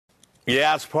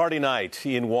Yeah, it's party night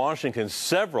in Washington.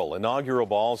 Several inaugural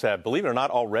balls have, believe it or not,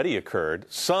 already occurred.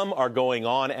 Some are going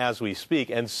on as we speak,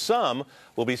 and some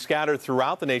will be scattered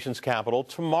throughout the nation's capital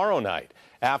tomorrow night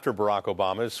after Barack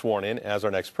Obama is sworn in as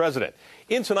our next president.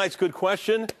 In tonight's Good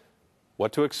Question,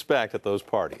 what to expect at those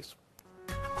parties.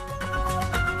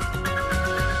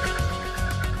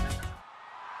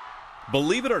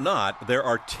 Believe it or not, there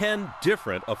are 10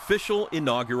 different official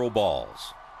inaugural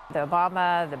balls. The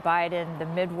Obama, the Biden, the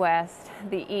Midwest,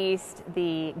 the East,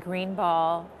 the green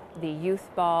ball, the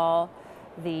youth ball,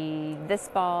 the this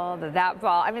ball, the that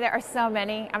ball. I mean, there are so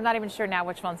many. I'm not even sure now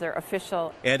which ones are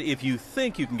official. And if you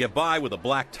think you can get by with a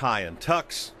black tie and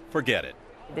tux, forget it.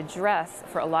 The dress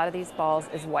for a lot of these balls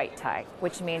is white tie,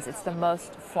 which means it's the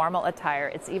most formal attire.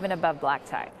 It's even above black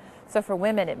tie. So for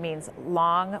women, it means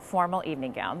long formal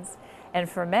evening gowns. And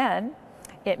for men,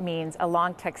 it means a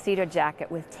long tuxedo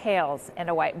jacket with tails and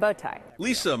a white bow tie.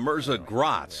 Lisa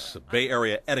Grotts, a Bay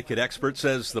Area etiquette expert,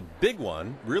 says the big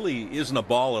one really isn't a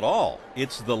ball at all.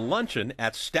 It's the luncheon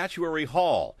at Statuary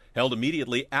Hall, held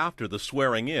immediately after the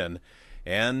swearing in,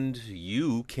 and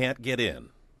you can't get in.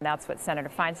 That's what Senator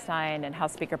Feinstein and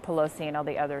House Speaker Pelosi and all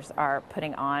the others are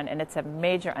putting on, and it's a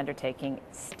major undertaking,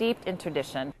 steeped in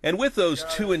tradition. And with those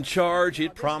two in charge,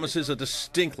 it promises a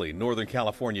distinctly Northern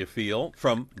California feel,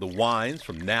 from the wines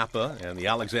from Napa and the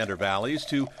Alexander Valleys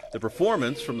to the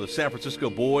performance from the San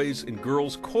Francisco Boys and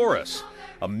Girls Chorus.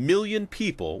 1 million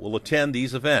people will attend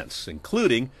these events,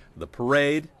 including the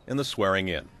parade and the swearing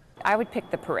in. I would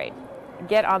pick the parade.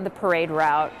 Get on the parade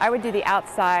route. I would do the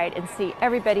outside and see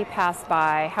everybody pass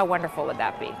by. How wonderful would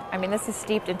that be? I mean, this is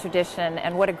steeped in tradition,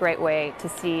 and what a great way to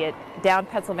see it down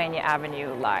Pennsylvania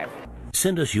Avenue live.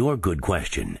 Send us your good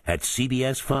question at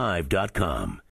cbs5.com.